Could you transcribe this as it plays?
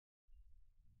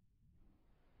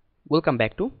Welcome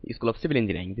back to School of Civil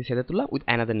Engineering. This is Hedaetullah with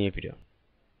another new video.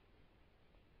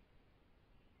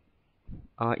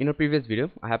 In our previous video,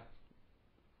 I have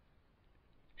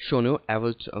shown you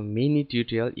about many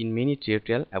tutorial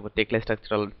about Tekla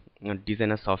Structural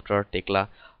Designer software, Tekla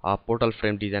Portal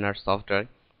Frame Designer software.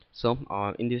 So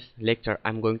in this lecture,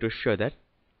 I'm going to show that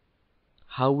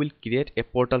how we'll create a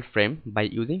portal frame by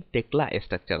using Tekla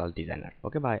Structural Designer.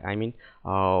 Okay,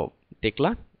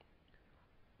 Tekla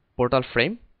Portal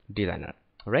Frame Designer.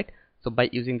 Right, so by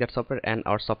using that software, and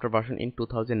our software version in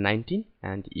 2019,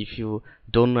 and if you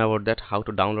don't know about that, how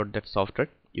to download that software,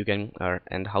 you can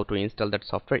and how to install that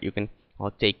software, you can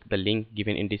take the link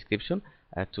given in description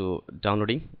to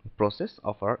downloading process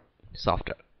of our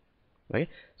software. Okay,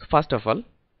 so first of all,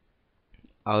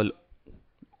 I'll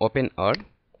open our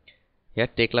here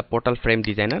Tekla Portal Frame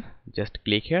Designer. Just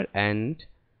click here, and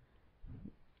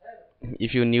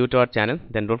if you're new to our channel,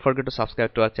 then don't forget to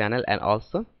subscribe to our channel and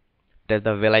also press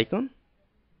the bell icon.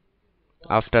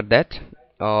 After that,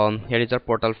 here is our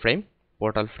portal frame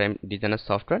designer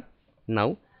software.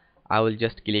 Now I will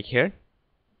just click here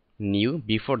new.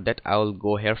 Before that, I will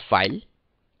go here file,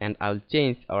 and I will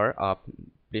change our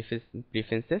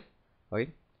preferences.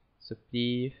 Okay, so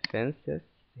preferences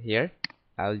here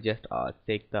I will just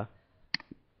take the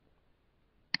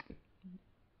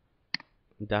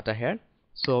data here.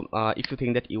 So if you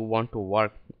think that you want to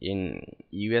work in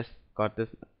US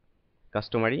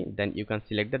customary, then you can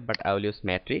select that, but I will use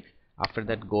matrix. After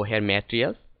that, go here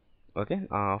materials. Okay,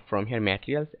 from here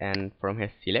materials, and from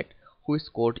here select which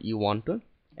code you want to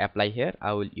apply. Here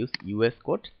I will use US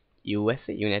code,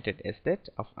 USA, United States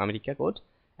of America code,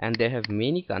 and they have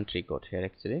many country code here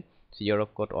actually. So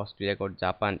Europe code, Australia code,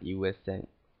 Japan, USA,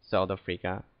 South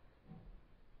Africa.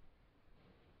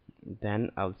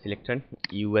 Then I will select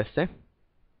USA.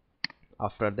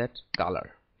 After that,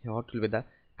 color. What will be the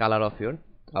color of your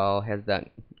has the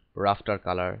rafter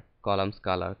color, columns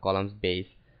base,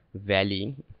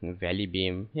 valley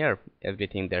beam, here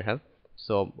everything there have.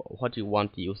 So what you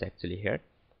want to use actually here,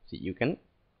 so you can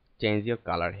change your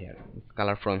color here,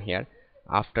 color from here.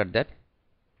 After that,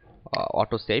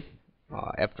 auto save.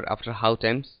 After how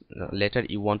times later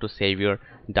you want to save your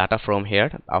data from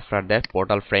here. After that,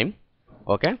 portal frame.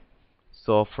 Okay,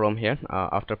 so from here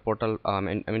after portal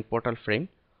portal frame,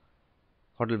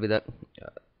 what will be the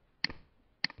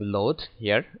load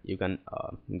here, you can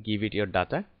give it your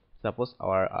data. Suppose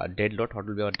our dead load, what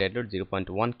will be our dead load?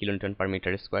 0.1 kilonewton per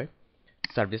meter square.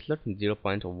 Service load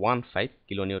 0.15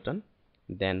 kilonewton.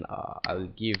 Then I will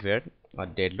give here a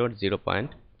dead load 0.2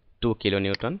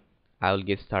 kilonewton. I will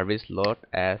give service load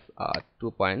as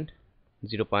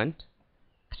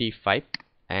 0.35,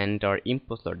 and our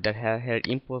impulse load, that here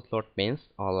impulse load means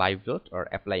or live load or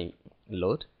applying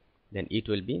load, then it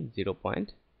will be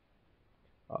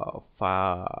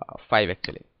 0.5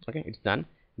 actually. Okay, it's done.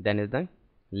 Then is the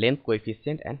length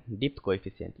coefficient and depth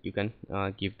coefficient, you can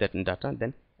give that in data.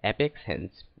 Then apex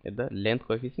hinge, the length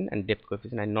coefficient and depth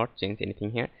coefficient, I not change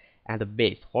anything here. And the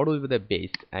base, what will be the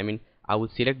base? I will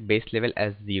select base level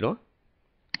as 0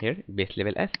 here, base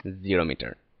level as 0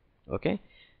 meter. Okay,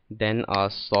 then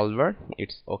solver,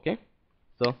 it's okay.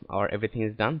 So our everything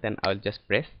is done. Then I will just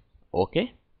press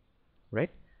OK.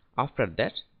 Right, after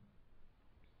that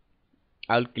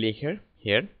I'll click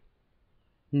here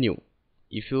new.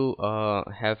 If you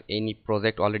have any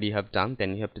project already you have done,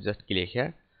 then you have to just click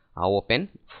here open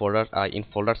folder in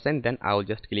folder sign. Then I will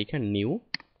just click here new.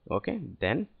 Okay,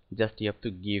 then just you have to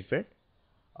give it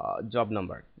job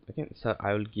number. Okay, so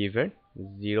I will give it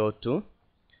 02.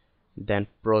 Then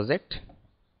project,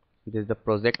 this is the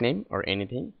project name or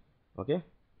anything. Okay,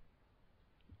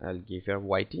 I'll give here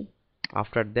YT.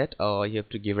 After that you have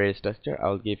to give a structure. I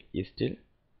will give steel.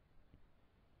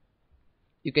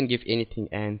 You can give anything,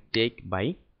 and take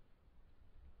by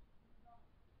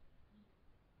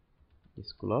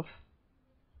School of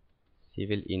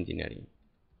Civil Engineering.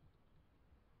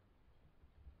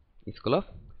 School of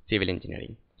Civil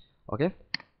Engineering. Okay,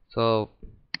 so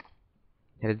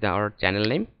here is our channel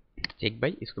name, check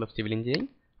by School of Civil Engineering.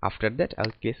 After that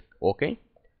I'll click OK.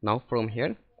 Now from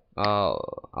here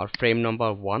our frame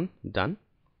number 1 done.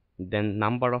 Then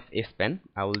number of span,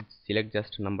 I will select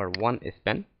just number 1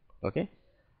 span. Okay,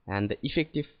 and the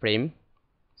effective frame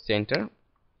center,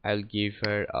 I'll give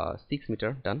her 6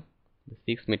 meter. Done,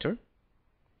 6 meter.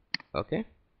 Okay,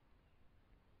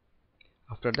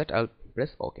 after that I'll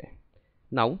press OK.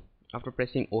 Now after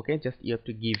pressing OK, just you have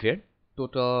to give here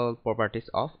total properties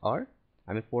of our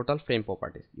portal frame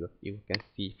properties. You can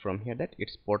see from here that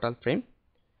it's portal frame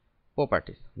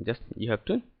properties. Just you have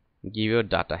to give your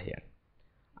data here.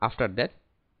 After that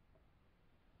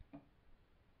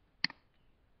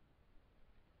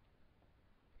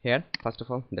here first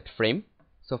of all that frame.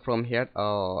 So from here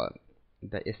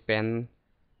the span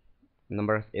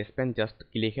number of span, just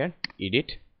click here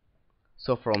edit.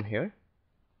 So from here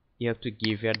you have to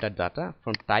give here the data.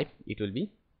 From type it will be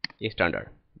a standard.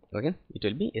 Okay, it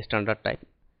will be a standard type.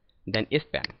 Then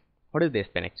span. What is the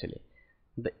span actually?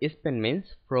 The span means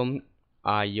from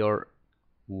your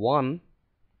one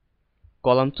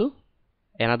column to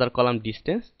another column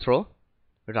distance through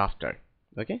rafter.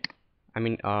 Okay, I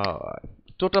mean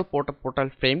total portal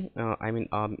frame,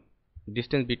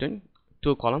 distance between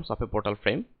two columns of a portal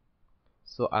frame.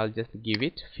 So I'll just give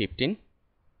it 15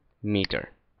 meter.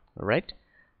 Right,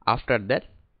 after that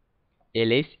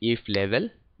ls if level,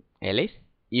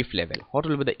 what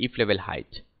will be the if level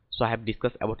height? So I have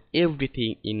discussed about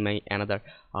everything in my another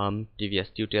previous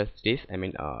tutorial stage.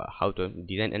 How to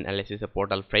design and analyze a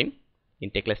portal frame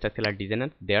in Tekla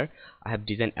Designer. There I have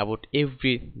designed about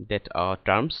every that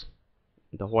terms,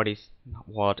 the what is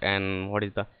what and what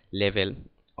is the level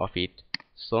of it.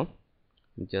 So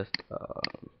just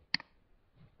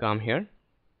come here,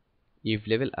 if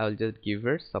level I'll just give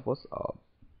her suppose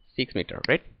 6 meter,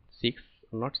 right? 6,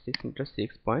 not 6 meter,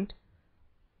 6 point,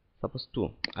 suppose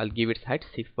 2. I'll give its height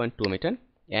 6.2 meter.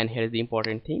 And here is the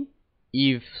important thing,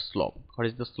 if slope. What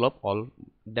is the slope? All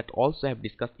that also I have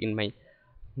discussed in my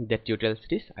that tutorial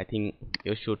series. I think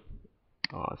you should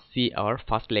see our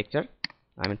first lecture.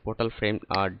 Portal frame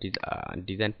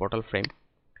design portal frame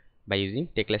by using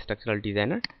Tekla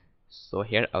Designer. So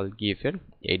here I'll give here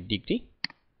 8 degree.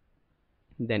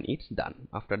 Then it's done.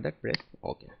 After that press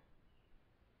OK.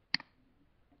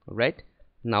 Right,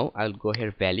 now I'll go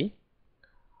here valley.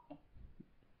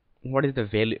 What is the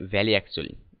valley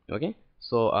actually? Okay,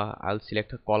 so I'll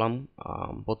select a column,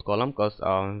 both column, because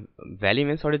valley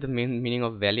means, what is the meaning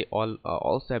of valley?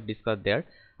 Also have discussed there.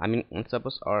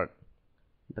 Suppose our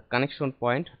the connection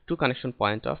point, two connection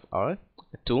point of our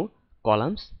two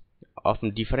columns of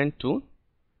different two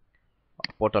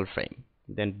portal frame.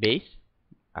 Then base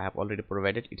I have already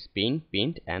provided its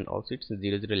pinned and also its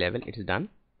 0 level. It's done.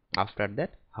 After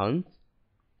that hunch,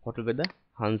 what will be the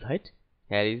hunch height?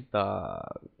 Here is the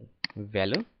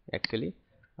value actually.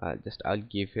 Just I'll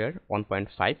give here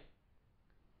 1.5.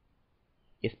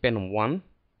 span 1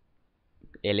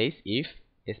 ls if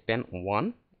span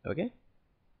 1. Okay,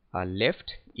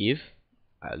 left if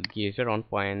I'll give here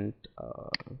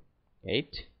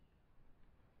 1.8,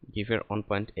 give here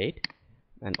 1.8,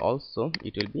 and also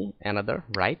it will be another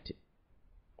right,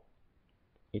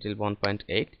 it will be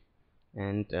 1.8,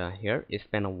 and here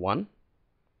span 1,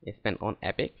 span on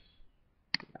apex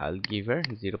I'll give her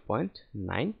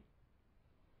 0.9,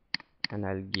 and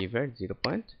I'll give her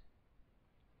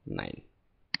 0.9.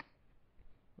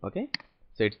 okay,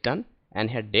 so it's done. And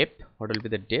here depth, what will be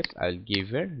the depth? I'll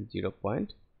give her 0.5.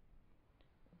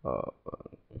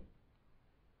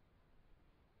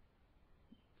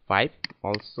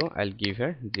 also I'll give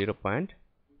her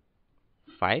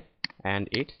 0.5, and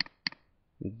it's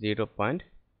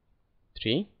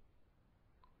 0.3,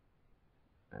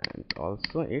 and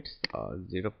also it's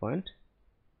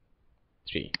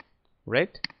 0.3.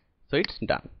 right, so it's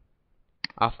done.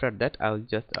 After that I'll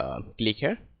just click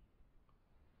here.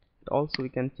 Also we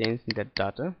can change that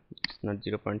data. It's not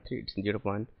 0.3, it's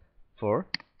 0.4,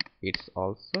 it's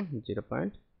also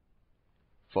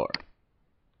 0.4.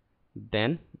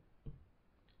 then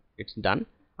it's done.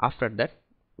 After that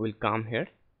we'll come here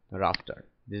rafter.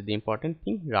 This is the important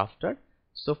thing, rafter.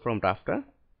 So from rafter,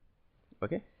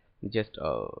 okay, just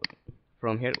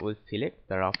from here we'll select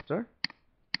the rafter,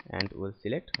 and we'll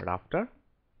select rafter.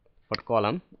 For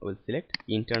column we'll select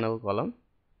internal column,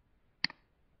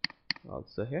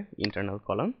 also here internal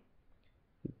column.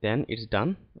 Then it's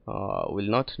done. We'll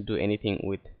not do anything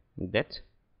with that.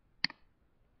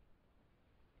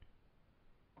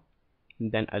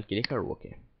 Then I'll click here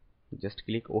OK. Just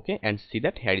click OK and see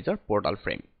that here is our portal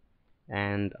frame.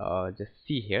 And just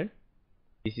see here,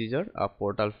 this is our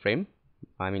portal frame.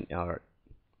 Our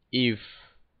if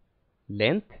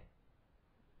length,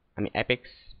 apex,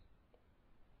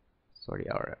 sorry,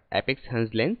 our apex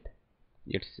hinge length,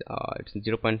 it's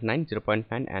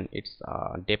 0.9, and its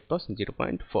depth was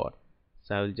 0.4.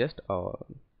 so I will just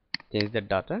change the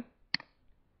data.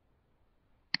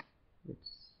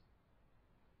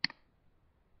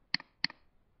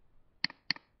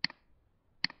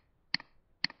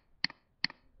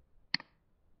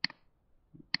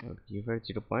 I'll give her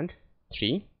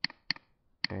 0.3,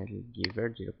 and I'll give her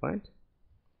 0.3.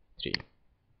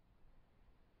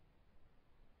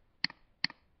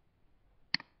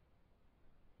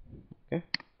 okay,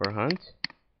 for hands,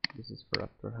 this is for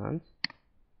after hands.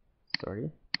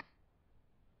 Sorry,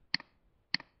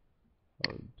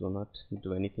 I do not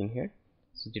do anything here.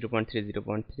 So 0.3,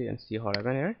 0.3, and see what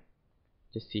happened here.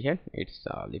 Just see here, it's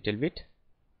a little bit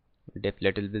depth,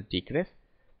 little bit decrease.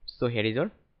 So here is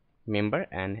your member,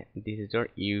 and this is your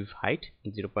eave height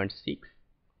 0.6,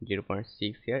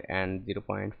 0.6 here, and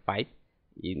 0.5.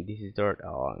 This is your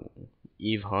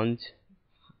eave hinge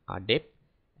depth,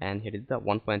 and here is the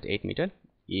 1.8 meter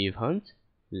eave hinge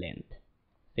length.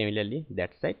 Similarly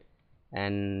that side,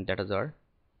 and that is our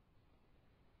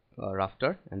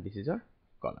rafter, and this is our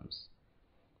columns.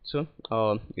 So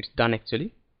it's done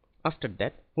actually. After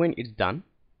that, when it's done,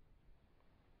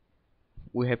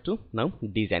 we have to now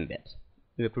design that.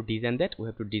 We have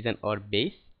to design our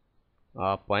base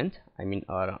point. I mean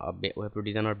our we have to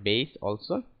design our base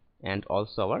also, and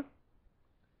also our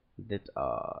that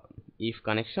if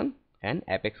connection and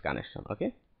apex connection.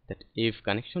 Okay, that if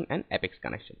connection and apex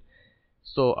connection.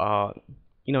 So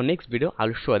in our next video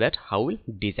I'll show that how we'll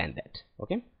design that.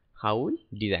 Okay, how we'll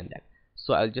design that.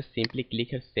 So I'll just simply click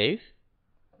here save,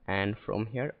 and from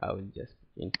here I will just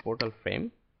in portal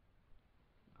frame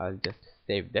I'll just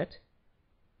save that.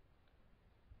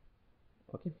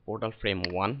 Okay, portal frame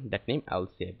 1, that name I'll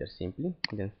save that simply,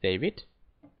 then save it.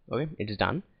 Okay, it's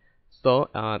done. So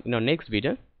in our next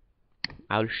video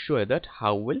I'll show you that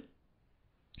how we'll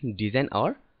design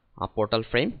our portal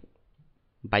frame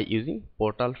by using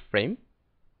portal frame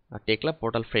Tekla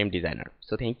Portal Frame Designer.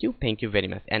 So thank you very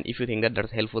much, and if you think that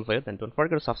that's helpful for you, then don't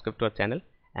forget to subscribe to our channel,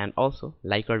 and also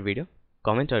like our video,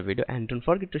 comment our video, and don't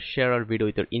forget to share our video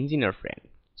with your engineer friend.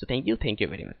 So thank you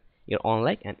very much. Your own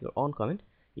like and your own comment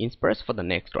inspires for the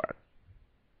next work.